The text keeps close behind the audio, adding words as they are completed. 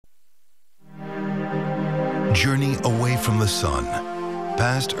Journey away from the sun,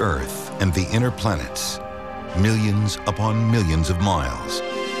 past Earth and the inner planets, millions upon millions of miles.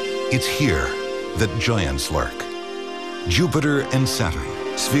 It's here that giants lurk. Jupiter and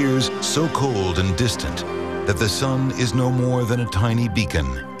Saturn, spheres so cold and distant that the sun is no more than a tiny beacon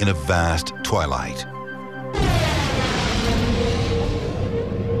in a vast twilight.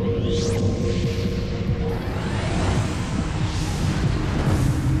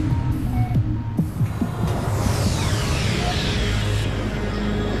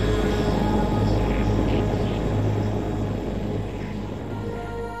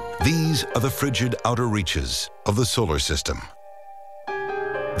 These are the frigid outer reaches of the solar system,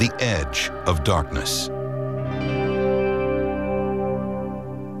 the edge of darkness.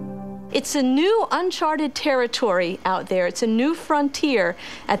 It's a new uncharted territory out there. It's a new frontier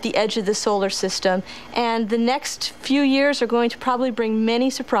at the edge of the solar system, and the next few years are going to probably bring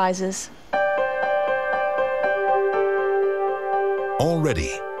many surprises.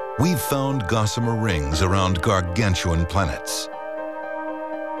 Already, we've found gossamer rings around gargantuan planets.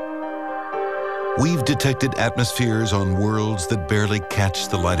 We've detected atmospheres on worlds that barely catch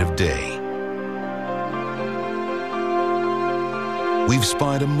the light of day. We've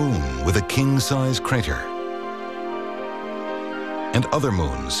spied a moon with a king-size crater and other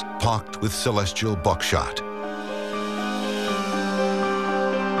moons pocked with celestial buckshot.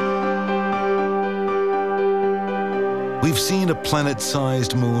 We've seen a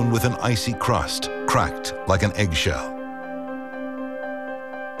planet-sized moon with an icy crust, cracked like an eggshell.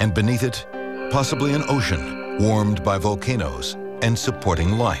 And beneath it, possibly an ocean warmed by volcanoes and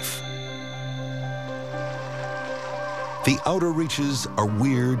supporting life. The outer reaches are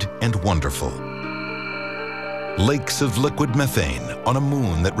weird and wonderful. Lakes of liquid methane on a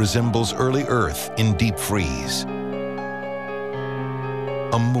moon that resembles early Earth in deep freeze.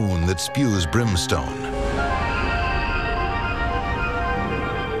 A moon that spews brimstone.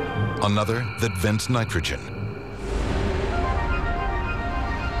 Another that vents nitrogen.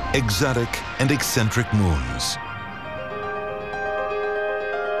 Exotic and eccentric moons.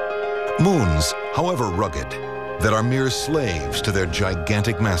 Moons, however rugged, that are mere slaves to their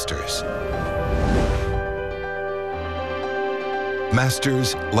gigantic masters.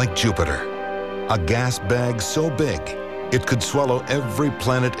 Masters like Jupiter, a gas bag so big it could swallow every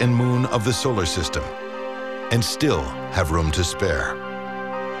planet and moon of the solar system and still have room to spare.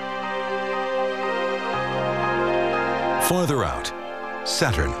 Farther out,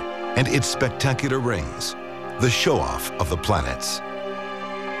 Saturn and its spectacular rings, the show-off of the planets.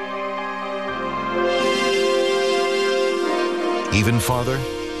 Even farther,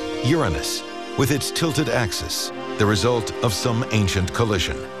 Uranus, with its tilted axis, the result of some ancient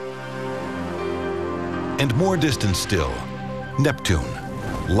collision. And more distant still, Neptune,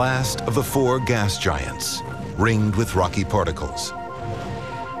 last of the four gas giants, ringed with rocky particles.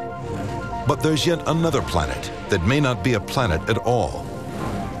 But there's yet another planet that may not be a planet at all.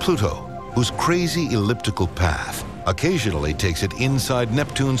 Pluto, whose crazy elliptical path occasionally takes it inside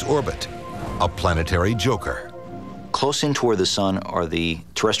Neptune's orbit, a planetary joker. Close in toward the sun are the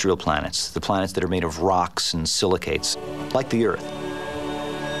terrestrial planets, the planets that are made of rocks and silicates, like the Earth.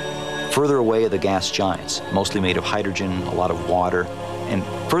 Further away are the gas giants, mostly made of hydrogen, a lot of water. And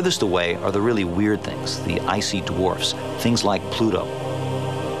furthest away are the really weird things, the icy dwarfs, things like Pluto.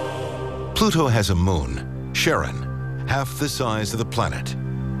 Pluto has a moon, Charon, half the size of the planet.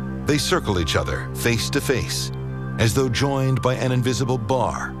 They circle each other face to face, as though joined by an invisible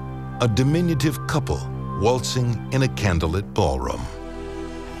bar, a diminutive couple waltzing in a candlelit ballroom.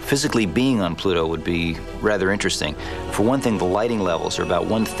 Physically being on Pluto would be rather interesting. For one thing, the lighting levels are about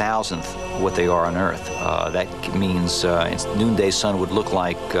 1,000th what they are on Earth. That means noonday sun would look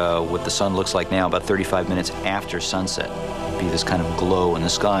like what the sun looks like now, about 35 minutes after sunset. It'd be this kind of glow in the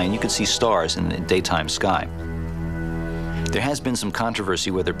sky, and you could see stars in the daytime sky. There has been some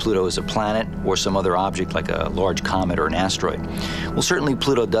controversy whether Pluto is a planet or some other object like a large comet or an asteroid. Well, certainly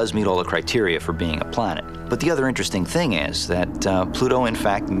Pluto does meet all the criteria for being a planet. But the other interesting thing is that Pluto, in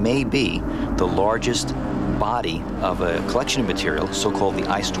fact, may be the largest body of a collection of material, so-called the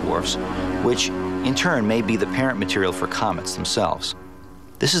ice dwarfs, which in turn may be the parent material for comets themselves.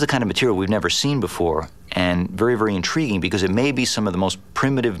 This is the kind of material we've never seen before, and very, very intriguing because it may be some of the most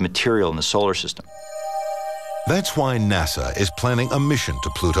primitive material in the solar system. That's why NASA is planning a mission to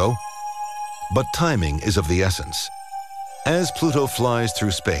Pluto. But timing is of the essence. As Pluto flies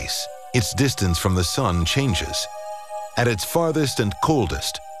through space, its distance from the sun changes. At its farthest and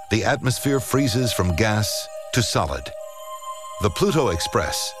coldest, the atmosphere freezes from gas to solid. The Pluto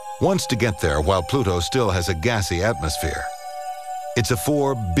Express wants to get there while Pluto still has a gassy atmosphere. It's a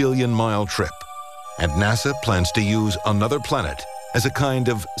 4 billion-mile trip, and NASA plans to use another planet as a kind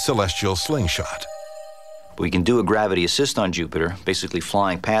of celestial slingshot. We can do a gravity assist on Jupiter, basically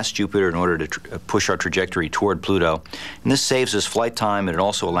flying past Jupiter in order to push our trajectory toward Pluto. And this saves us flight time, and it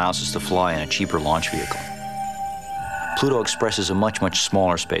also allows us to fly in a cheaper launch vehicle. Pluto Express is a much, much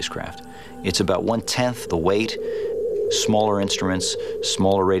smaller spacecraft. It's about 1/10 the weight, smaller instruments,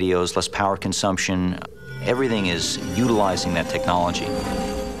 smaller radios, less power consumption. Everything is utilizing that technology.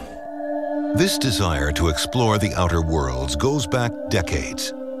 This desire to explore the outer worlds goes back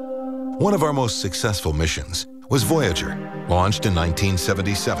decades. One of our most successful missions was Voyager, launched in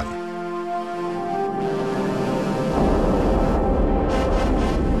 1977.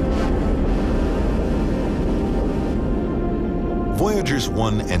 Voyagers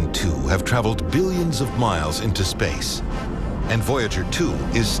 1 and 2 have traveled billions of miles into space, and Voyager 2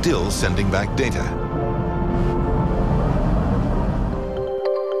 is still sending back data.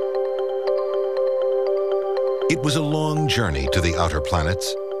 It was a long journey to the outer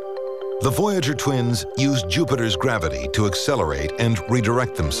planets. The Voyager twins used Jupiter's gravity to accelerate and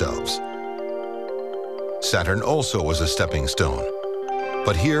redirect themselves. Saturn also was a stepping stone.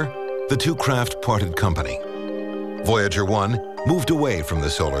 But here, the two craft parted company. Voyager 1 moved away from the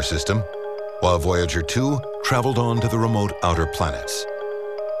solar system, while Voyager 2 traveled on to the remote outer planets.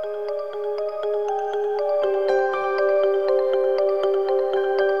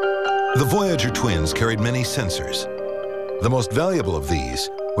 The Voyager twins carried many sensors. The most valuable of these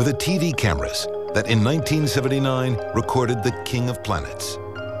were the TV cameras that in 1979 recorded the king of planets,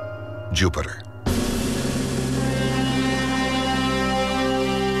 Jupiter.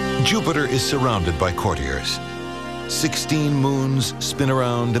 Jupiter is surrounded by courtiers. 16 moons spin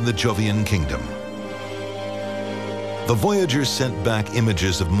around in the Jovian kingdom. The Voyagers sent back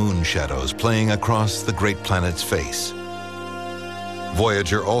images of moon shadows playing across the great planet's face.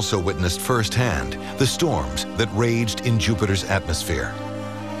 Voyager also witnessed firsthand the storms that raged in Jupiter's atmosphere.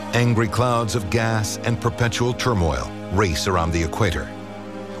 Angry clouds of gas and perpetual turmoil race around the equator.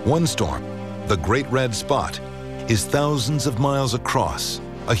 One storm, the Great Red Spot, is thousands of miles across,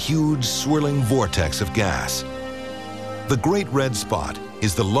 a huge swirling vortex of gas. The Great Red Spot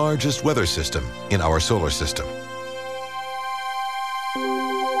is the largest weather system in our solar system.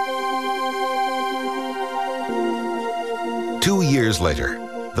 Two years later,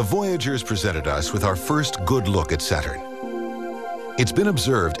 the Voyagers presented us with our first good look at Saturn. It's been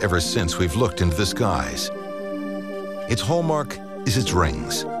observed ever since we've looked into the skies. Its hallmark is its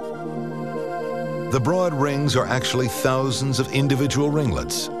rings. The broad rings are actually thousands of individual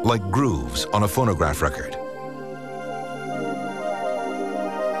ringlets, like grooves on a phonograph record.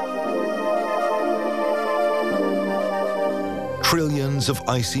 Trillions of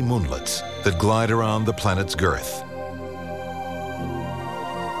icy moonlets that glide around the planet's girth.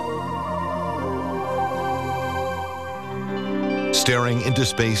 Staring into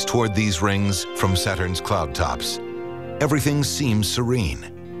space toward these rings from Saturn's cloud tops, everything seems serene.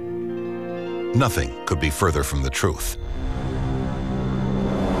 Nothing could be further from the truth.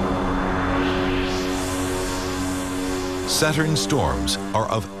 Saturn's storms are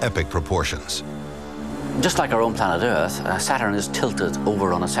of epic proportions. Just like our own planet Earth, Saturn is tilted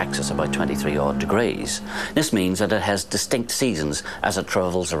over on its axis about 23 odd degrees. This means that it has distinct seasons as it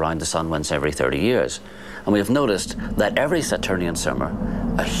travels around the sun once every 30 years. And we have noticed that every Saturnian summer,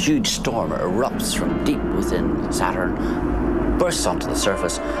 a huge storm erupts from deep within Saturn, bursts onto the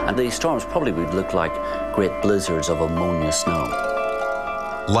surface, and these storms probably would look like great blizzards of ammonia snow.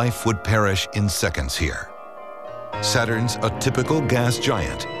 Life would perish in seconds here. Saturn's a typical gas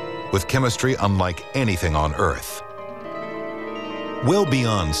giant, with chemistry unlike anything on Earth. Well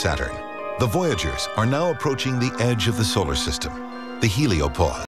beyond Saturn, the Voyagers are now approaching the edge of the solar system, the heliopause.